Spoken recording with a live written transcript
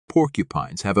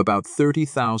Porcupines have about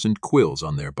 30,000 quills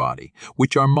on their body,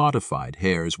 which are modified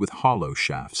hairs with hollow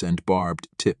shafts and barbed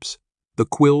tips. The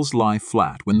quills lie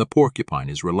flat when the porcupine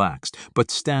is relaxed, but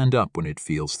stand up when it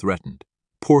feels threatened.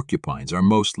 Porcupines are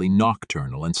mostly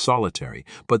nocturnal and solitary,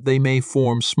 but they may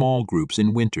form small groups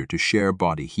in winter to share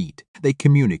body heat. They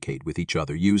communicate with each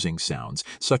other using sounds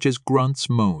such as grunts,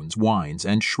 moans, whines,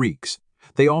 and shrieks.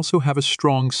 They also have a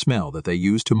strong smell that they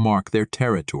use to mark their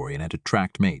territory and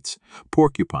attract mates.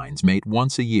 Porcupines mate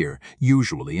once a year,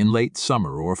 usually in late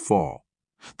summer or fall.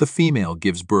 The female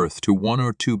gives birth to 1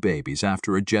 or 2 babies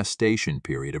after a gestation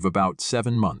period of about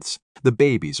 7 months. The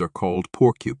babies are called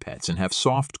porcupets and have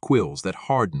soft quills that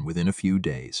harden within a few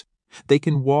days. They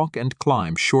can walk and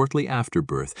climb shortly after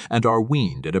birth and are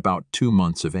weaned at about 2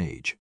 months of age.